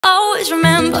always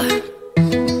remember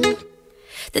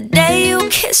the day you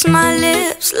kissed my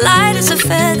lips, light as a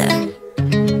feather.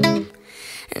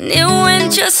 And it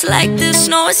went just like this.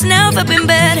 No, it's never been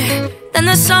better than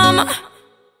the summer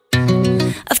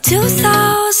of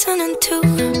 2002.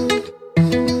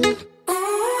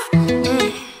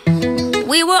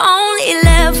 We were only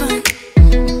 11,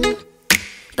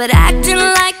 but acting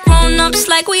like grown-ups,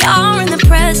 like we are in the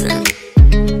present.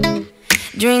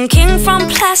 Drinking from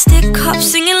plastic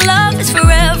cups, singing love is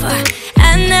forever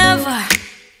and never.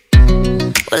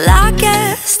 Well, I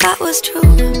guess that was true.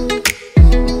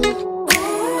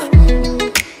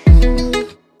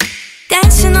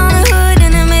 Dancing on the hood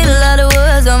in the middle of the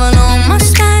woods of an old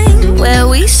Mustang, where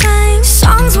we sang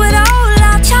songs with all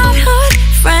our childhood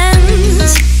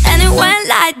friends. And it went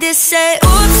like this, say,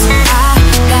 oops, I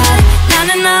got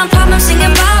 99 problems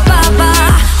singing bye, bye,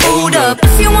 bye. Hold up,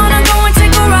 if you wanna go and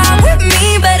take a ride with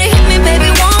me, better hit me, baby,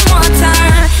 one more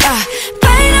time.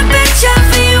 Paint a picture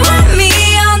for you and me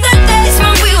on the days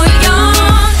when we were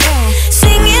young,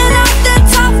 singing at the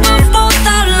top of both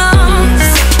our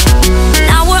lungs.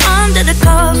 Now we're under the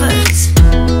covers.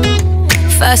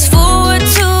 Fast forward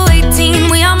to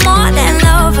 18, we are more than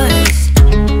lovers.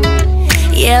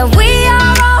 Yeah, we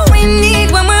are all we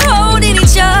need when we're holding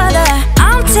each other.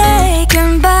 I'm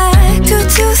taken back to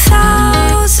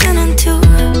 2002.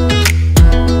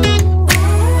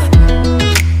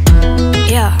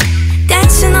 Yeah,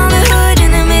 dancing on the hood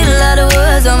in the middle of the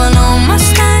woods of an old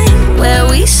Mustang, where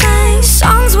we sang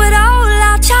songs with all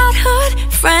our childhood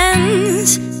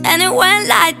friends. And it went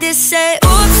like this, say,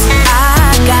 oops,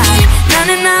 I got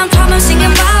 99 problems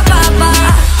singing bye, bye,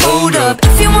 bye. Hold up,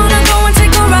 if you wanna go and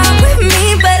take a ride with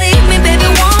me, better hit me, baby,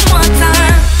 one more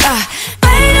time.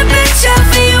 Paint a picture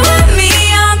for you and me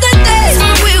on the days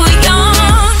when we were young,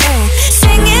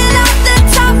 singing at the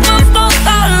top of both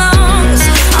our lungs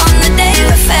on the day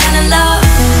we fell in love.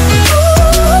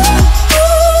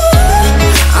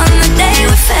 On the day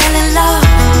we fell in love.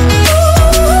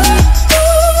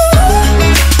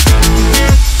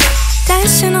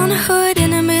 Dancing on the hood in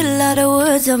the middle of the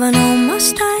woods of an old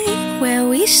Mustang, where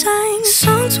we sang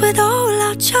songs with all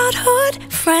our childhood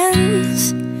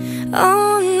friends.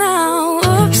 Oh, now,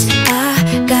 oops,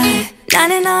 I got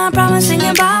 99 problems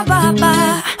singing bye, bye,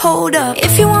 bye. Hold up,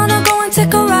 if you wanna go and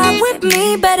take a ride with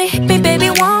me, better hit me, baby,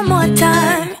 one more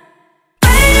time.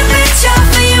 Paint a picture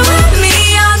for you and me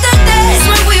on the days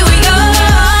when we were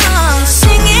young,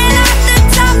 singing at the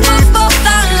top of both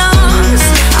our lungs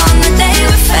on the day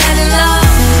we fell in love.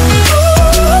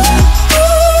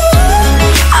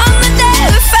 On the day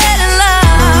we fell in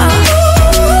love.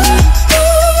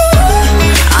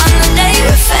 On the day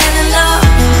we fell in love.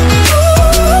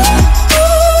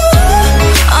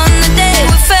 On the day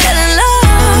we fell in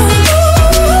love.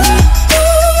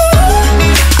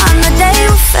 On the day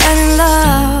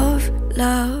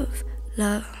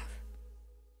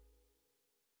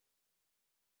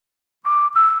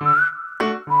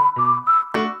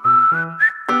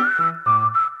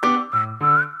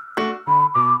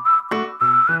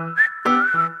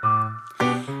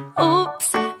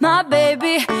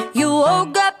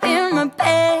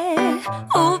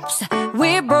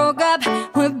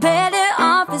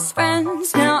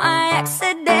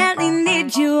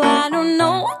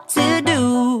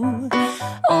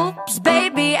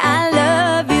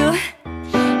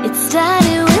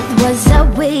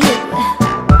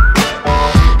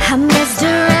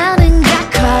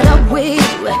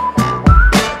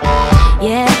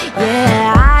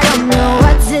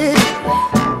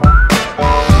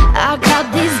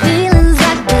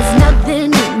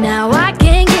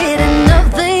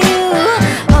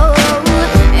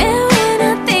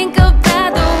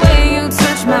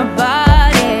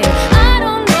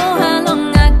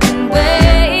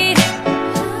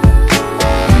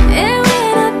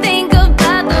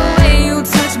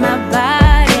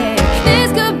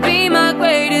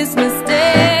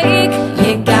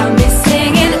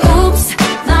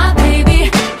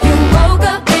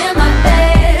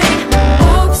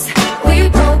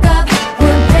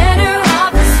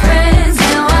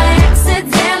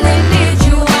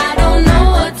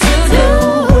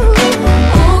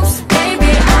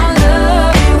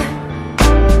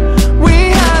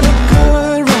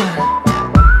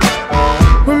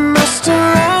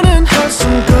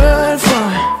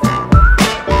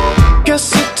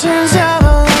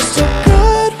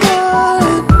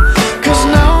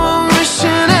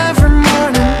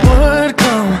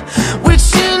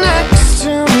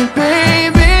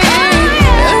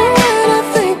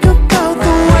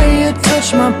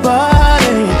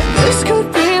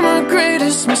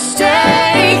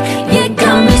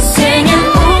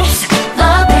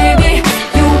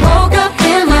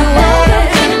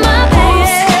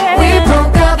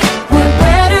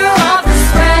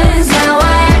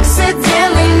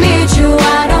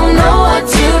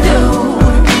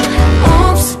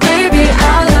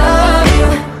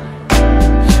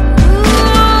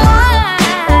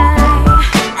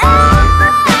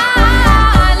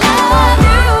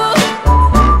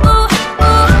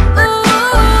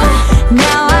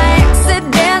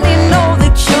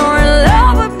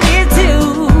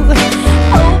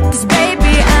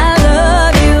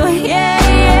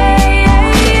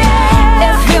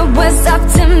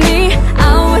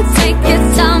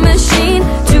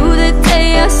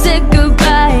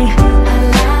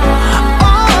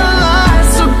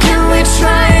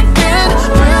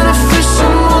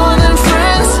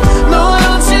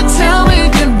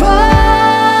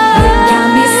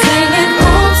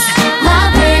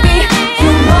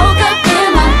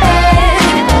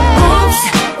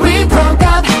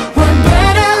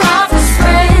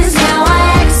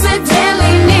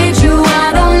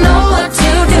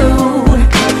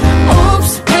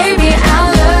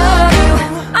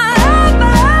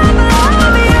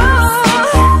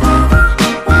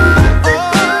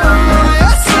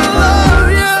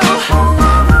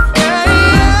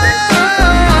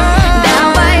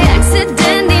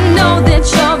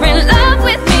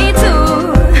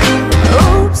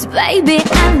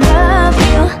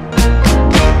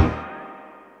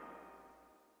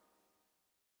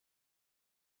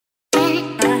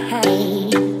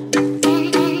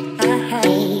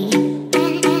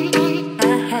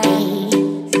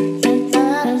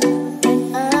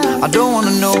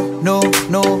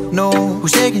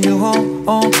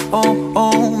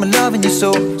I'm loving you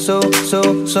so, so,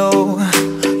 so, so.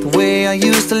 The way I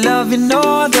used to love you, no,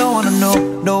 I don't wanna know,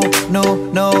 no, no,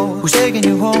 no. Who's taking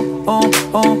you home, home,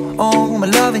 home, home?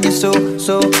 I'm loving you so,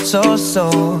 so, so, so.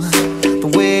 The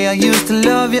way I used to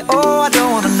love you, oh, I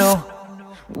don't wanna know.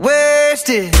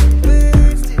 Wasted.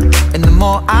 And the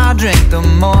more I drink, the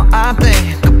more I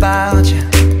think about you.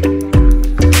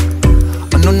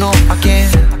 Oh, no, no, I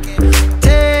can't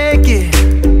take it.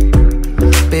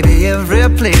 Baby, every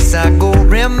place I go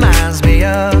reminds me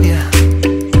of you.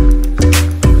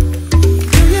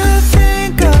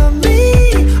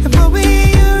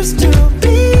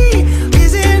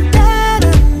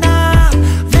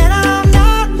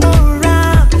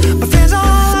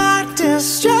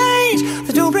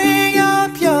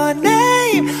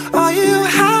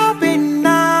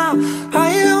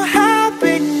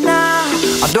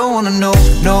 No,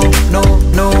 no, no,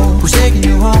 no. Who's taking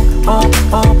you home, home,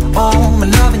 home, home?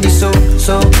 I'm loving you so,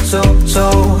 so, so, so.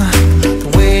 The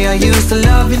way I used to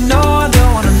love you, no, I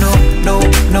don't wanna know, no,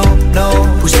 no, no.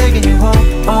 Who's taking you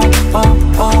home, home,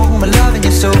 home, home? I'm loving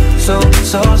you so, so,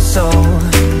 so, so.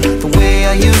 The way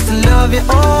I used to love you,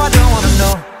 oh, I don't wanna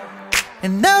know.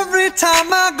 And every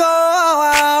time I go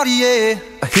out, yeah,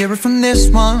 I hear it from this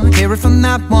one, hear it from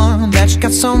that one, that you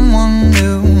got someone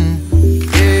new.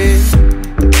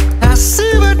 I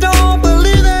see but don't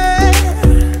believe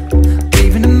it.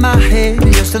 Even in my head,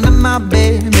 you're still in my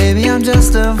bed. Maybe I'm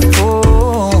just a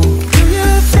fool. Do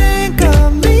you think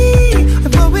of me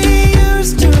and what we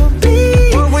used to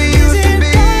be? What we used to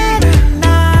be? Better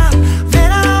now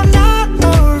that I'm not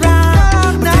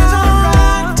around. Now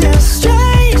I'm acting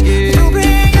strange. You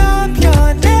bring up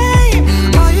your name.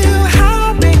 Are you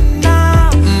happy now?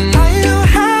 Are you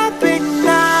happy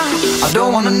now? I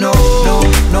don't wanna know, no,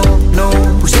 no, no.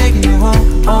 Who's taking you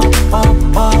home, home,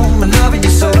 home, home? I'm loving you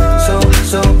so, so,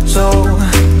 so, so.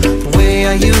 The way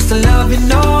I used to love you,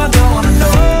 no, I don't wanna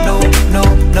know, no, no,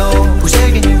 no. Who's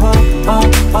taking you home,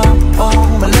 home, home,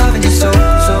 home? I'm loving you so,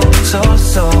 so, so,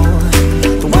 so.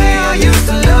 The way I used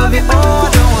to love you, oh, I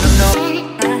don't wanna know.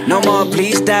 No more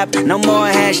please stop, no more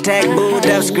hashtag booed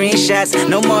up screenshots.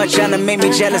 No more trying to make me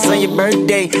jealous on your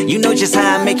birthday. You know just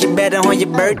how I make you better on your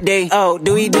birthday. Oh,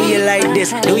 do you like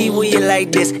this? Do you will you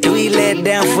like this? Do you let it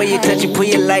down for you, touch you, pull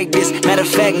you like this? Matter of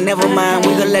fact, never mind,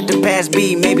 we gon' let the past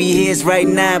be. Maybe here's right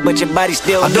now, but your body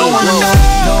still I don't wanna know,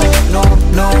 no, no,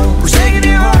 no. Who's taking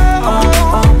you home, home,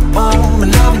 home?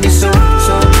 I'm loving you so,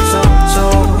 so, so, so.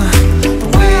 The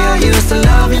way I used to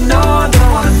love you, no, I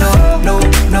don't wanna know, no,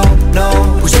 no, no.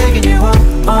 Who's taking you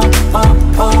home, home,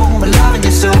 home, home? I'm loving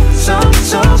you so, so,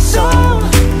 so, so.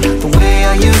 The way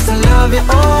I used to love you,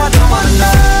 oh, I don't wanna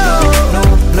know, no, no,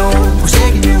 no. Who's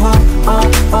taking you home,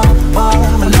 home, home,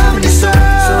 home? I'm loving you so,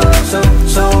 so, so,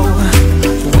 so.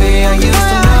 The way I used to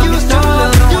love you, no, I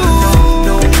don't wanna know,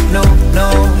 no, no, no.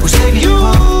 Who's taking you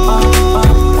home, home,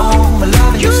 home, home? I'm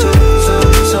loving you so, so,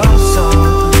 so, so.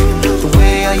 The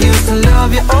way I used to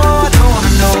love you, oh, I don't wanna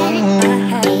know.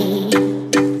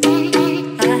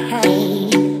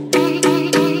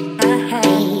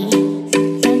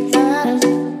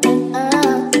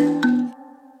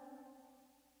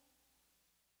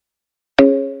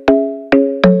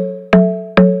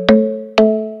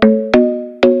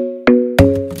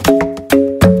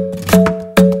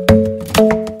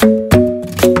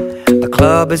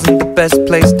 Isn't the best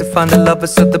place to find the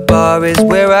lovers, so the bar is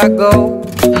where I go.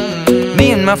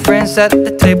 Me and my friends at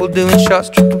the table doing shots,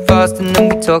 tripping fast, and then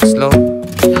we talk slow.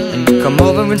 And you come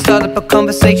over and start up a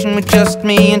conversation with just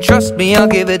me, and trust me, I'll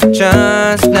give it a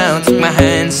chance. Now take my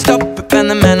hand, stop it, and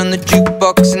the man on the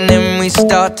jukebox, and then we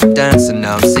start to dance. And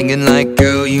now I'm singing like,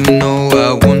 girl, you know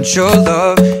I want your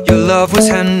love. Your love was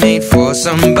handmade for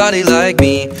somebody like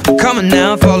me. Come on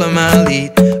now, follow my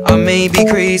lead. I may be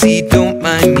crazy, don't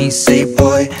mind me. Say,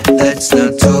 boy, let's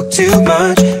not talk too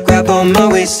much. Grab on my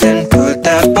waist and put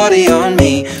that body on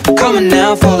me. Come on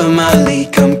now, follow my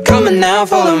lead. Come on now,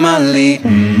 follow my lead.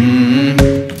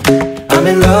 I'm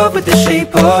in love with the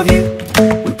shape of you.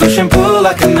 We push and pull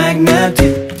like a magnet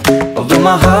do. Although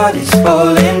my heart is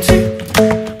falling too.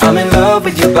 I'm in love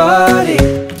with your body.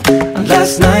 And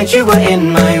last night you were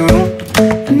in my room,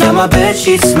 and now my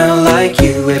bedsheets smell like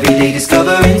you. Every day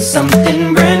discovering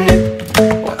something brand new.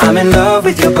 Well, I'm in love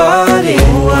with your body.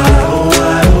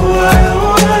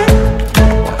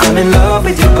 I'm in love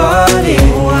with your body.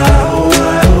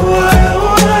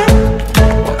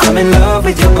 I'm in love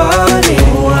with your body.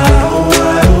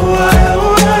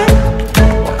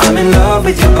 I'm in love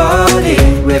with your body.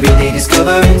 Every day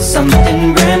discovering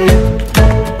something brand new.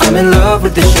 I'm in love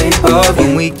with the shape of you.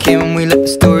 When we came, we let the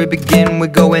story begin. We're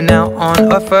going out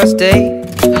on our first date.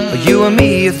 You and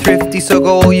me are thrifty, so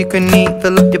go all you can eat.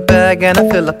 Fill up your bag and I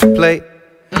fill up the plate.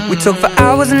 We talk for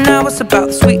hours and hours about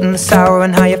the sweet and the sour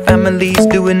and how your family's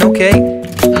doing okay.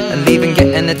 And leaving,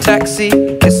 getting a taxi,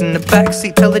 kissing the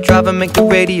backseat, tell the driver make the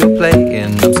radio play.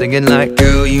 And I'm singing like,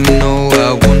 girl, you know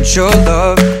I want your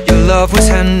love. Your love was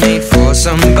handmade for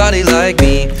somebody like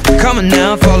me. Come on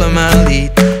now, follow my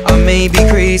lead. I may be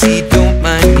crazy, don't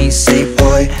mind me. Say,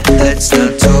 boy, let's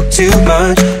not talk too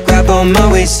much. Grab on my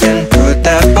waist and put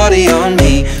that body on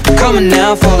me. Come on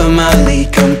now, follow my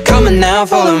lead. Come on now,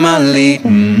 follow my lead.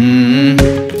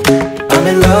 I'm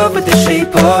in love with the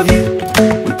shape of you.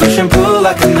 We push and pull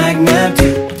like a magnet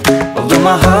do. Although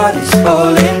my heart is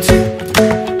falling too,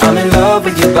 I'm in love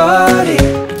with your body.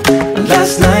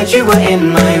 Last night you were in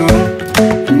my room,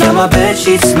 and now my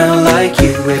bedsheets smell like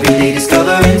you. Every day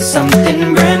discovering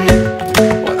something brand new.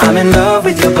 Well, I'm in love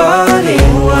with your body.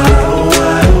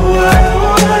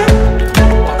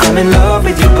 I'm in love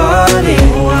with your body.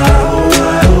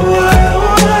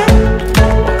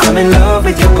 I'm in love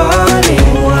with your body.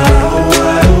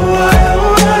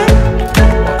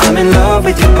 I'm in love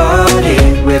with your body.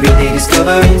 Every day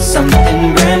discovering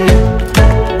something brand new.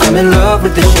 I'm in love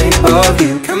with the shape of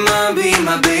you. Come on, be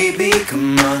my baby,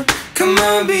 come on. Come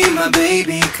on, be my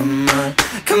baby, come on.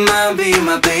 Come on, be my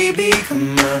baby, come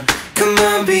on. Come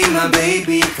on, be my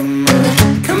baby, come on.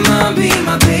 Come on, be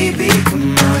my baby,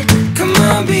 come on. Come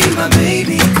on, be my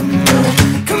baby, come on.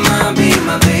 Come on, be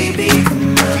my baby,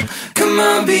 come on. Come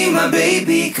on, be my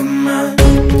baby, come on.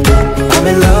 I'm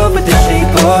in love with the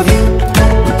shape of you.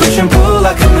 We push and pull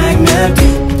like a magnet do.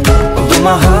 Although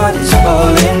my heart is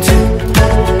falling too,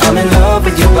 I'm in love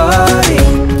with your body.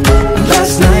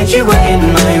 Last night you were in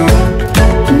my room,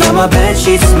 and now my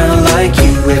bedsheets smell like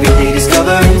you. Every day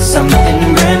discovering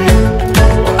something brand new.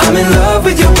 I'm in love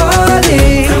with your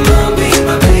body. Come on, be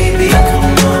my baby,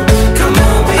 come on. Come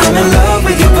on, be I'm in love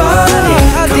with your body.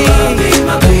 Come on, be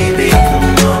my baby,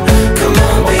 come on. Come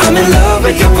on, be I'm in love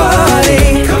with your body.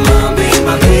 Come on, be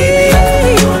my baby,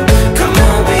 come on. Come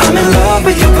on, be I'm in love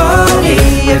with your body.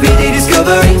 Every day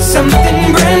discovering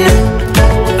something brand new.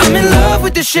 I'm in love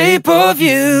with the shape of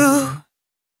you.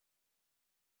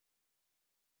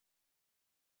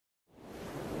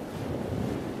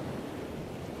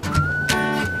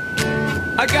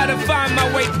 I gotta find my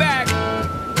way back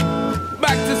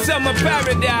to summer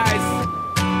paradise.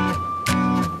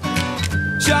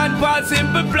 Sean Paul,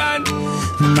 Simple Plan.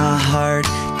 My heart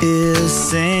is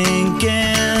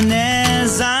sinking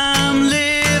as I'm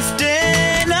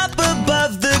lifting up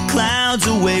above the clouds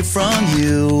away from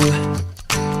you.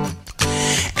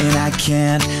 And I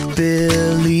can't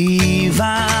believe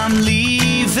I'm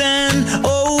leaving.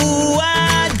 Oh,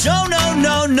 I don't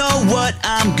know what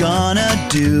I'm gonna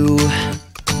do.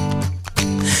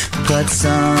 But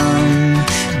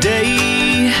someday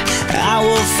I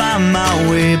will find my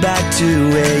way back to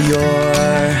where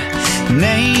your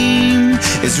name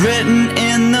is written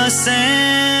in the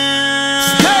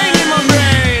sand. Staying in my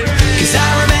brain. 'Cause I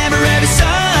remember every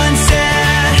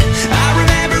sunset, I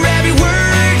remember every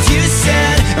word you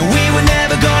said, and we were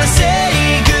never gonna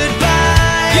say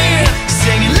goodbye. Yeah.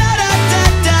 Singing la da da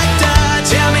da da.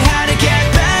 Tell me how to get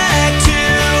back to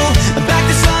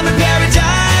summer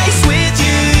paradise with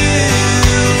you.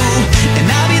 And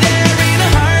I'll be there in a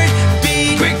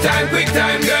heartbeat. Quick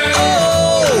time, girl. Oh,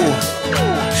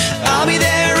 I'll be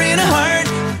there in a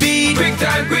heartbeat. Quick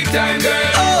time,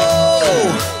 girl.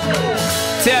 Oh,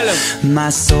 Tell him. my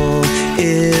soul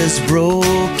is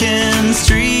broken,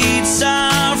 streets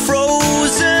are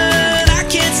frozen. I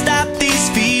can't stop these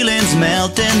feelings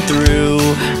melting through.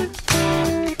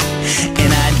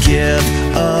 And I'd give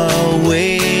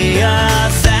away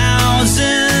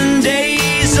 1,000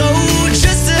 days, oh,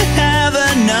 just to have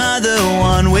another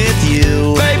one with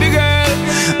you. Baby girl,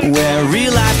 Where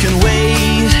real life can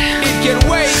wait, it can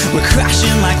wait. we're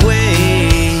crashing like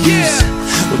waves. Yeah.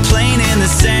 We're playing in the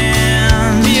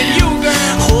sand, Me and you,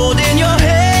 girl. holding your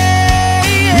hand.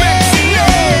 Mexico.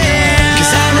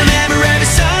 'Cause I remember every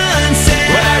sunset,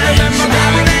 What I remember, I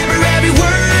remember every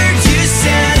word you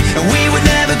said, and we were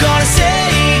never gonna say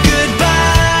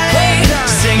goodbye.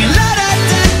 Singing la da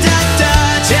da da da.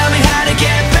 Tell me how to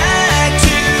get back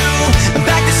to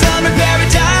summer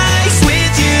paradise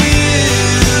with you.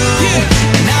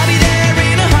 And I'll be there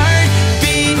in a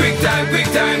heartbeat. Quick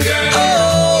time, girl. Oh,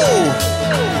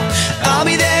 I'll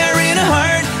be there in a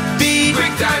heartbeat.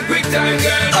 Quick time,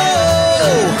 girl. Oh,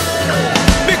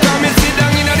 Because me sit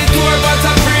down in the tour bus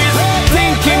and freeze,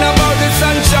 thinking about the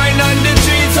sunshine and the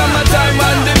trees, summertime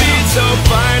on the beach. So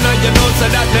fine, and you know so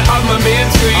that me have my main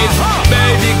street.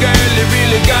 Baby girl, you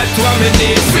really got what me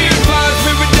need. Real fast,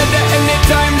 we be there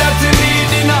anytime that you need.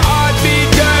 In a heartbeat,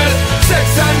 girl, sex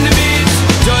on the beach.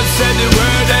 Just say the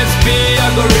word SP, I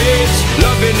go reach.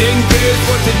 Loving increase,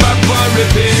 put put it back on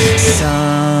repeat.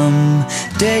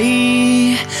 Someday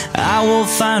I will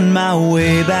find my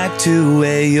way back to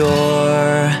where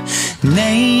your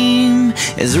name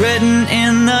is written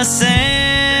in the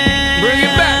sand. Bring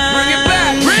it back,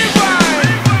 rewind.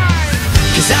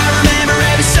 'Cause I remember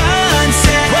every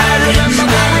sunset, I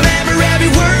remember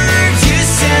every word you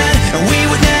said, and we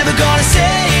were never gonna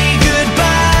say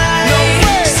goodbye. No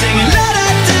way. Singing la da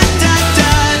da da da.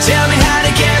 Tell me how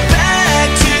to get back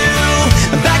to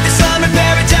summer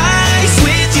paradise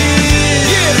with you.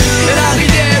 Yeah, and I'll be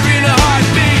there in a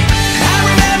heartbeat. I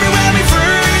remember when we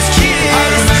first kissed, I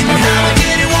remember and how I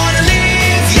didn't wanna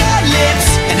leave your lips,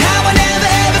 and how I never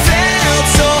ever felt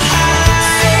so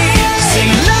high.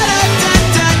 Singing la da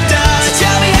da da da. So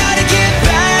tell me how to get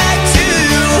back to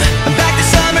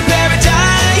summer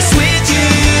paradise with you.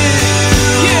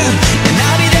 Yeah, and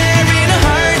I'll be there in a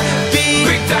heartbeat.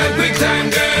 Quick time,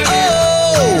 girl.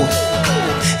 Oh,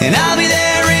 and I'll be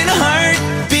there in a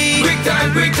heartbeat. Quick time,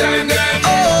 girl.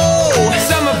 Oh,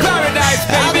 Summer paradise,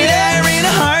 I'll be baby. there in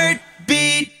a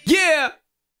heartbeat. Yeah.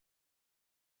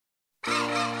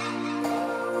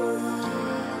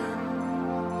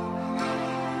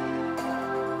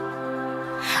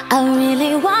 I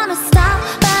really wanna stop,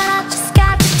 but I just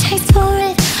got the taste for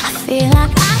it. I feel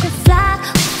like I could fly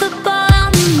with the ball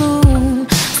on the moon.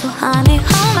 So honey,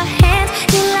 hold my hand,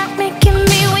 you like making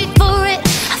me wait for it.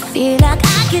 I feel like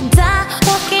I could die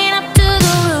walking up to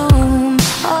the room.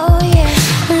 Oh yeah,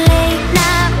 late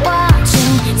night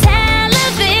watching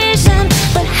television,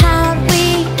 but how we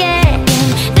get in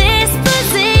this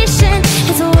position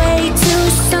is way too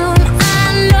soon. I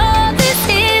know this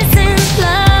isn't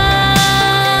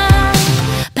love,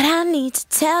 but I need to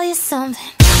tell you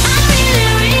something. I really,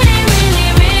 really, really,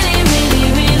 really, really,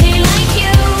 really like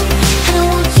you, and I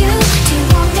want you. Do you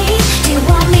want me? Do you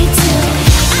want me to?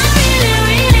 I really,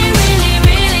 really, really,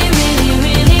 really, really,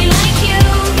 really like you,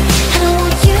 and I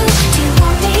want you. Do you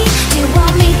want me? Do you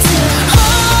want me to?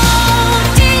 Oh,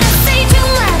 did I say too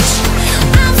much?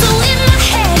 I'm so in my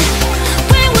head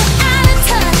when we're out of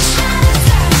touch.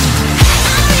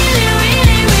 I really,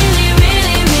 really, really,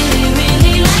 really, really,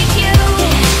 really like you,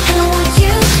 and I want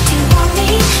you. Do you want me?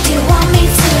 Do you want me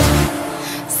to?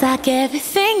 It's like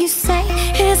everything you say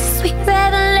is a sweet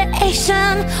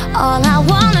revelation. All I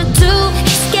wanna do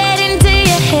is get into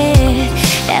your head,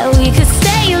 that we could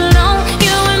stay alone,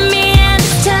 you and me and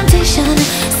this temptation,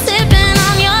 sipping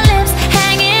on your lips,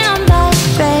 hanging on by a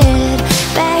thread,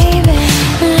 baby.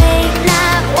 Late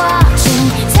night watching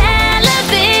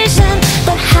television,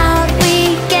 but how we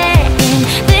get in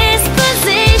this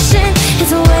position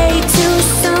is way too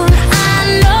soon. I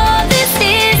know this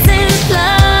isn't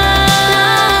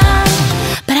love,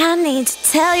 but I need to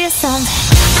tell you something.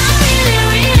 I really,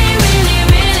 really, really,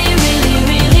 really, really,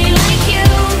 really like you,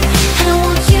 and I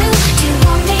want you. Do you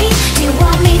want me? Do you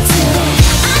want me to?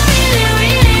 I really,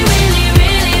 really, really,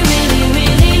 really, really,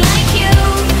 really like you,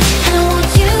 and I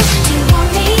want you. Do you want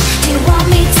me? Do you want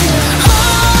me to?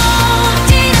 Oh,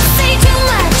 did I say too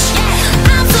much?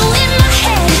 I'm so in my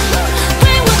head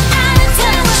when we're out of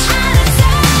touch.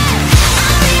 I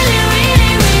really,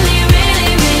 really, really,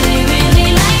 really, really, really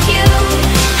like you,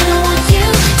 and I want you.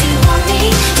 Do you want me?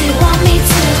 Do you want me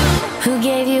to? Who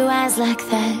gave you eyes like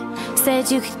that?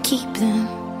 Said you could keep them.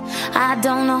 I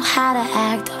don't know how to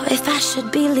act or if I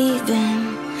should be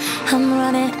leaving. I'm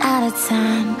running out of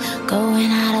time,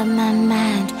 going out of my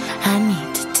mind. I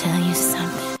need to tell you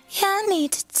something. Yeah, I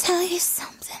need to tell you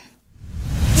something.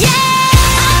 Yeah!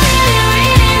 I really,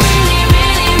 really, really,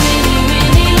 really, really,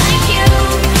 really like you,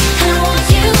 and I want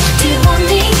you. Do you want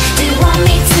me? Do you want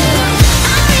me to?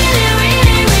 I really,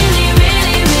 really, really,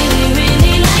 really, really,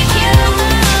 really like you,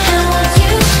 and I want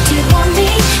you. Do you want me?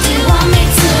 Do you want me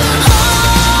to?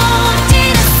 Oh,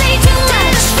 did I say too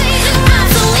much? I'm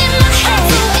so in my head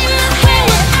when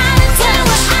we're out of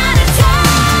touch.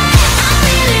 I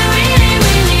really, really,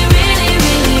 really, really,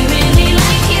 really, really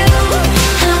like you,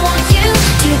 and I want you.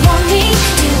 Do you want me?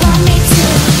 Do you want me to?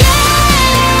 Yeah,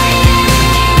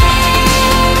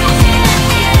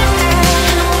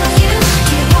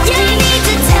 I need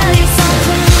to tell you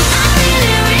something. I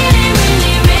really, really,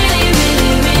 really, really,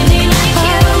 really, really like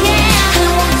you, and I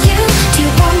want you. Do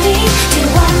you want me? Do you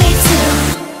want me to?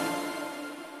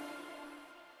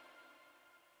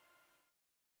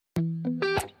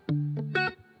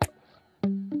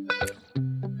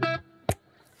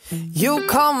 You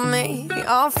call me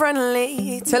all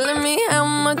friendly, telling me how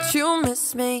much you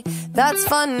miss me. That's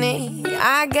funny,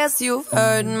 I guess you've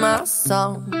heard my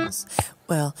songs.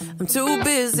 Well, I'm too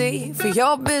busy for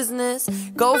your business.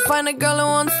 Go find a girl who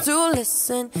wants to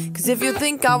listen. Cause if you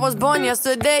think I was born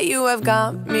yesterday, you have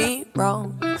got me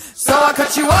wrong. So I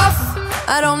cut you off,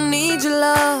 I don't need your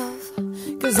love.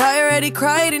 Cause I already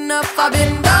cried enough, I've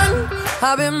been done,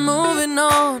 I've been moving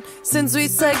on since we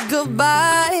said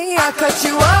goodbye. I cut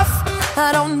you off,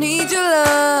 I don't need your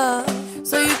love.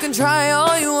 So you can try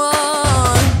all you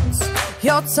want.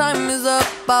 Your time is up,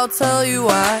 I'll tell you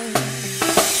why.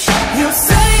 You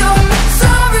say you're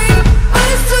sorry, but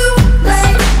it's too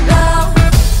late now.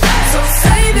 So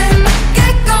save it,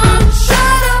 get gone,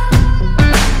 shut up.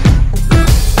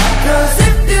 Cause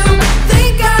if you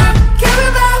think I care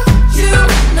about you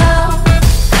now,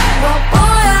 well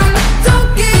boy, I don't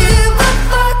give a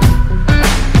fuck.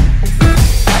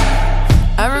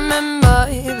 I remember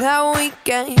that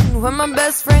weekend when my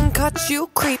best friend caught you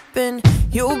creeping.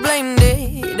 You blamed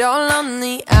it all on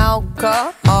the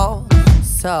alcohol.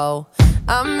 So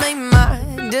I made my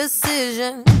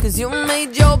decision, cause you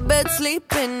made your bed,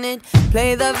 sleep in it.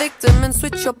 Play the victim and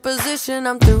switch your position.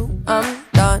 I'm through, I'm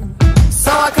done.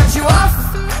 So I cut you off,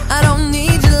 I don't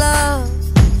need your love.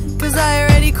 Cause I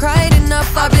already cried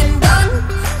enough, I've been done,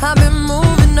 I've been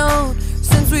moving on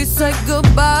since we said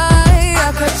goodbye.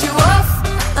 I cut you off,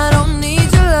 I don't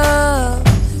need your love.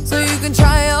 So you can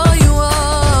try all you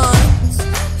want.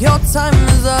 Your time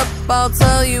is up, I'll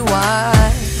tell you why.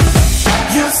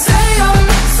 You say you're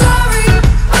sorry,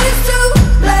 but it's too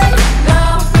late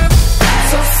now.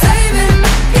 So save it,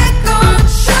 get gone,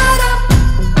 shut up.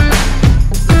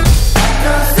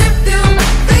 Cause if you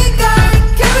think I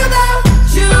care about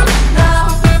you now,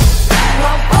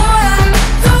 well boy, I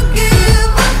don't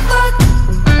give a fuck.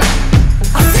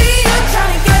 I see you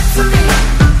trying to get to me,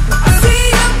 I see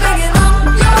you begging on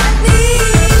your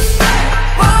knees.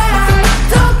 Boy, I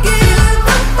don't give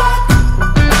a fuck.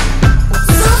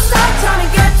 So stop trying to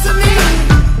get to me,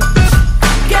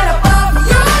 get up off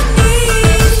your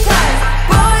knees.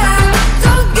 Boy, I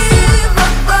don't give a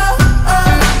fuck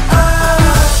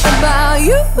about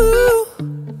you.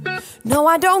 No,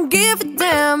 I don't give a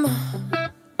damn.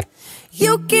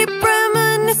 You keep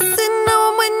reminiscing on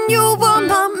when you were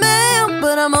my man,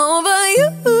 but I'm over you.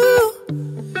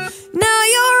 Now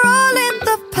you're all in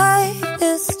the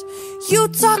past. You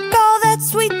talk all that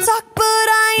sweet talk, but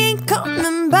I ain't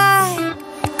coming back.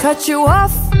 Cut you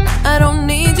off, I don't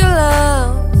need your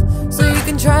love. So you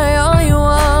can try all you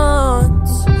want.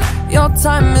 Your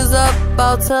time is up,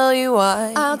 I'll tell you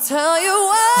why. I'll tell you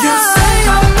why. You say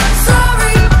you're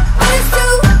sorry, but it's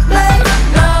too late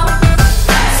now.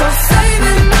 So save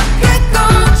it, get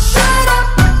gone, shut up.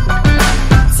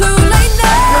 Too late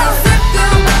now. Cause if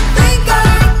you think I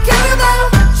care about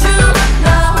you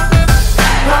now,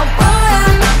 well boy,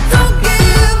 I don't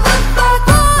give a fuck.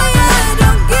 Boy, I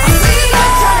don't give a fuck. I see you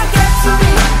trying to get to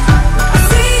me, I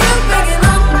see you begging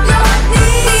on your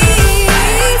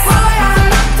knees. Boy, I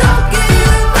don't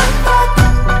give a fuck.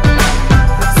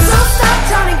 So stop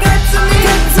trying to get to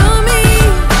me,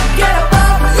 get up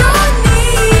off your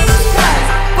knees.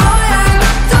 Boy, I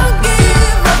don't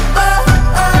give a fuck.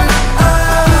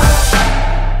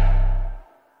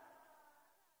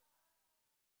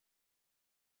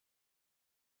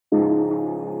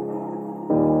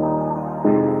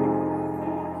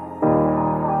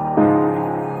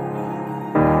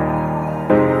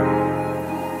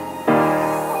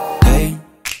 Hey,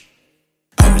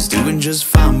 I was doing just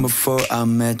fine before I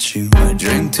met you. I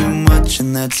drink too much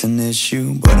and that's an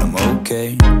issue, but I'm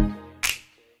okay.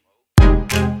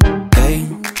 Hey,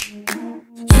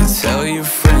 you tell your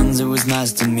friends it was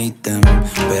nice to meet them,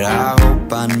 but I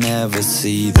hope I never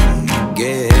see them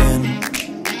again.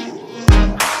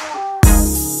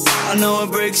 I know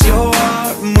it breaks your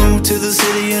heart. Moved to the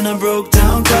city in a broke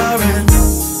down car, and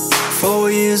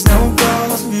 4 years no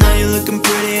calls. Now you're looking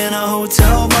pretty in a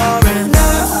hotel bar, and I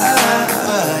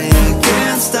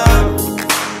can't stop.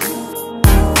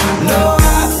 No, I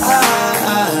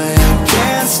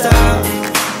can't stop.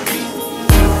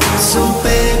 So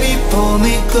baby, pull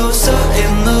me closer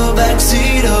in the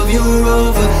backseat of your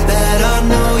Rover that I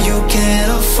know you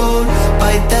can't afford.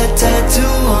 Bite that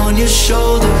tattoo on your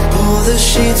shoulder. Pull the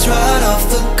sheets right off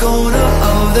the corner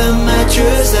of the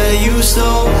mattress that you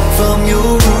stole from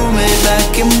your roommate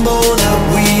back in Boulder.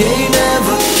 We ain't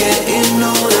ever getting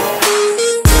older.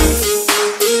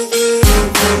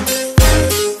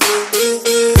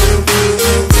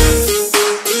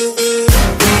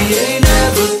 We ain't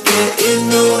ever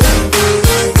getting older.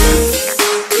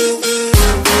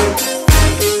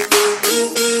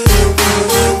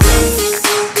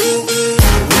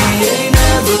 We ain't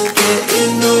ever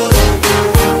getting older.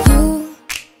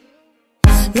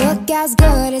 Look as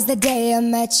good as the day I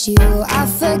met you. I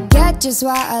forget just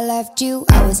why I left you.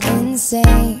 I was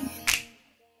insane.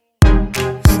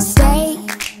 Stay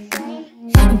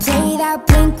and play that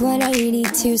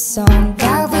Blink-182 song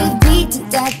that we beat to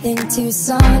death in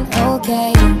Tucson.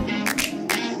 Okay.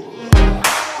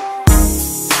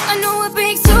 I know it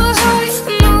breaks your heart.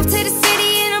 Moved to the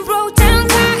city and I broke down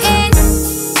crying.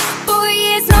 4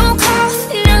 years, no call.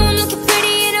 Now I'm looking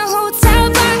pretty in a hotel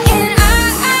bar. And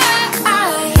I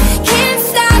can't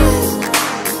stop.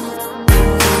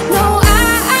 No, I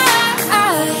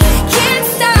can't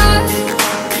stop.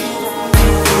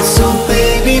 So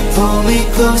baby, pull me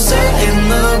closer in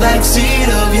the backseat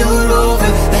of your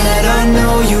Rover that I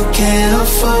know you can't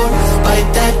afford.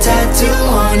 Bite that tattoo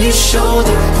on your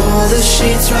shoulder. Pull the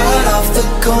sheets right off the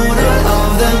corner of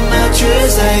the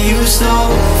mattress that you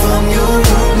stole from your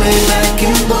roommate back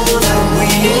in Boulder. We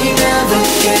ain't never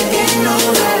getting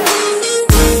older.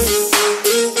 We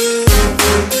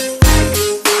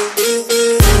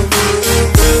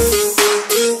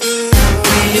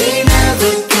ain't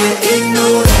never getting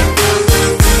older.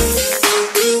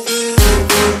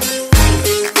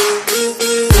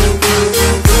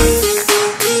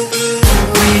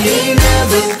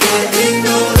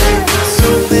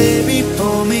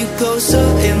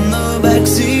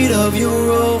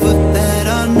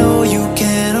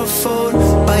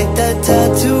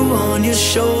 Tattoo on your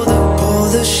shoulder. Pull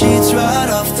the sheets right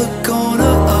off the corner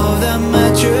of that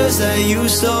mattress that you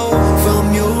stole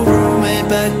from your roommate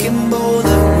back in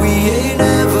Boulder. We ain't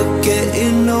never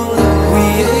getting older. We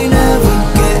ain't never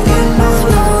getting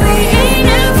older. We ain't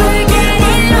never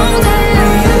getting older.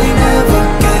 We ain't never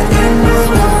getting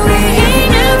older. We ain't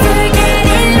never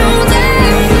getting older.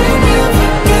 We ain't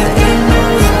never getting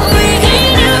older. We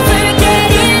ain't never getting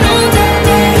older.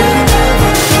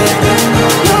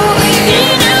 We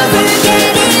ain't never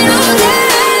getting older.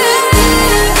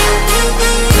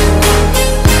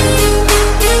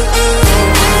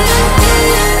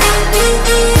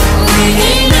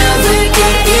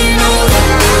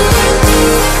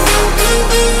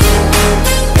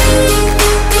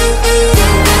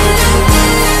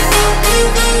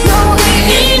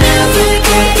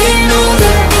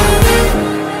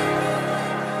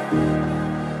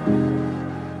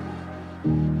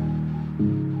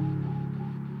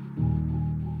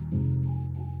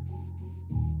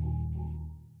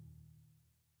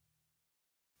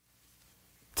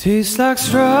 Tastes like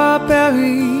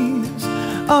strawberries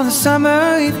on a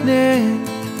summer evening,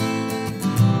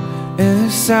 and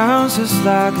it sounds just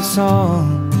like a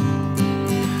song.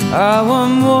 I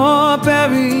want more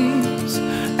berries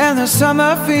and the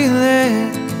summer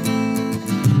feeling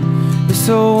is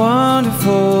so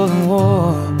wonderful and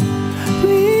warm.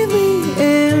 Breathe me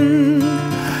in,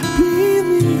 breathe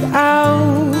me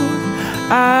out.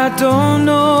 I don't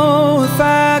know if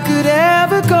I could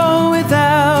ever go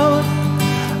without.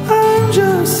 I'm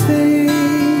just thinking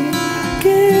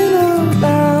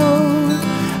about.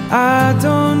 I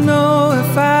don't know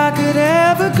if I could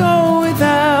ever go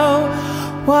without.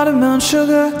 Watermelon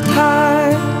sugar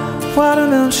high,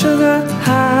 watermelon sugar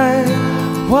high,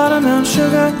 watermelon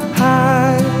sugar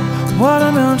high,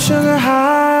 watermelon sugar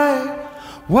high,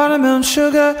 watermelon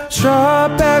sugar,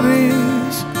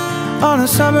 strawberries on a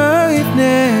summer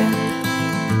evening.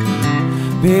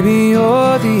 Baby,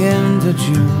 you're the end of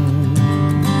June.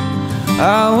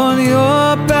 I want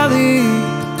your belly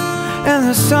and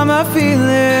the summer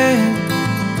feeling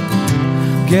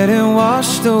getting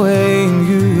washed away in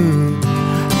you.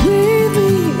 Breathe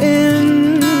me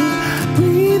in,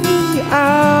 breathe me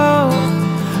out.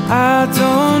 I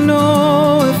don't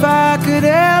know if I could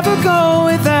ever go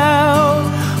without.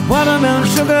 Watermelon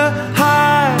sugar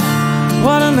high,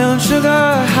 watermelon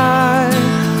sugar high,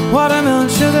 watermelon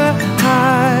sugar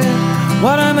high,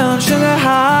 watermelon sugar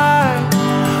high,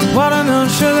 watermelon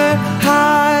sugar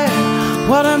high,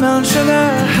 watermelon sugar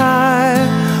high,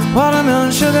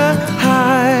 watermelon sugar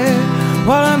high,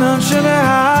 watermelon sugar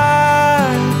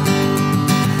high.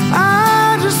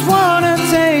 I just wanna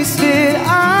taste it,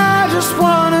 I just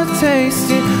wanna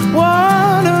taste it.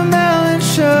 Watermelon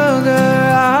sugar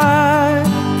high.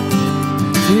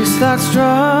 Tastes like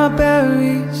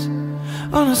strawberries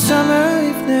on a summer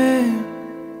evening,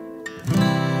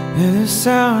 and it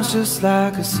sounds just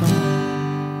like a song.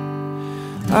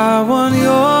 I want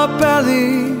your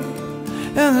belly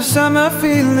and the summer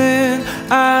feeling.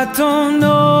 I don't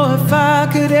know if I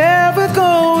could ever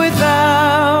go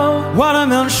without.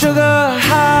 Watermelon sugar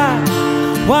high,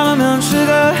 watermelon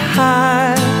sugar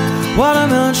high,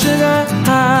 watermelon sugar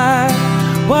high,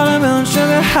 watermelon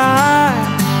sugar high,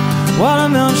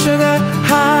 watermelon sugar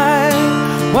high,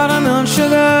 watermelon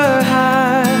sugar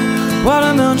high,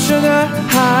 watermelon sugar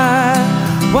high.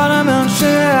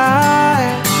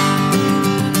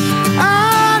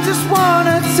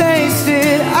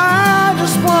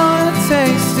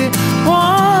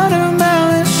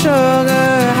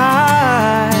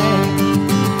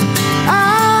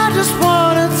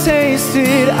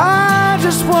 wasted. I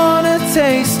just wanna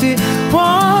taste it.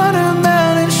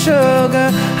 Watermelon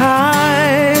sugar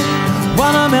high.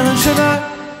 Watermelon sugar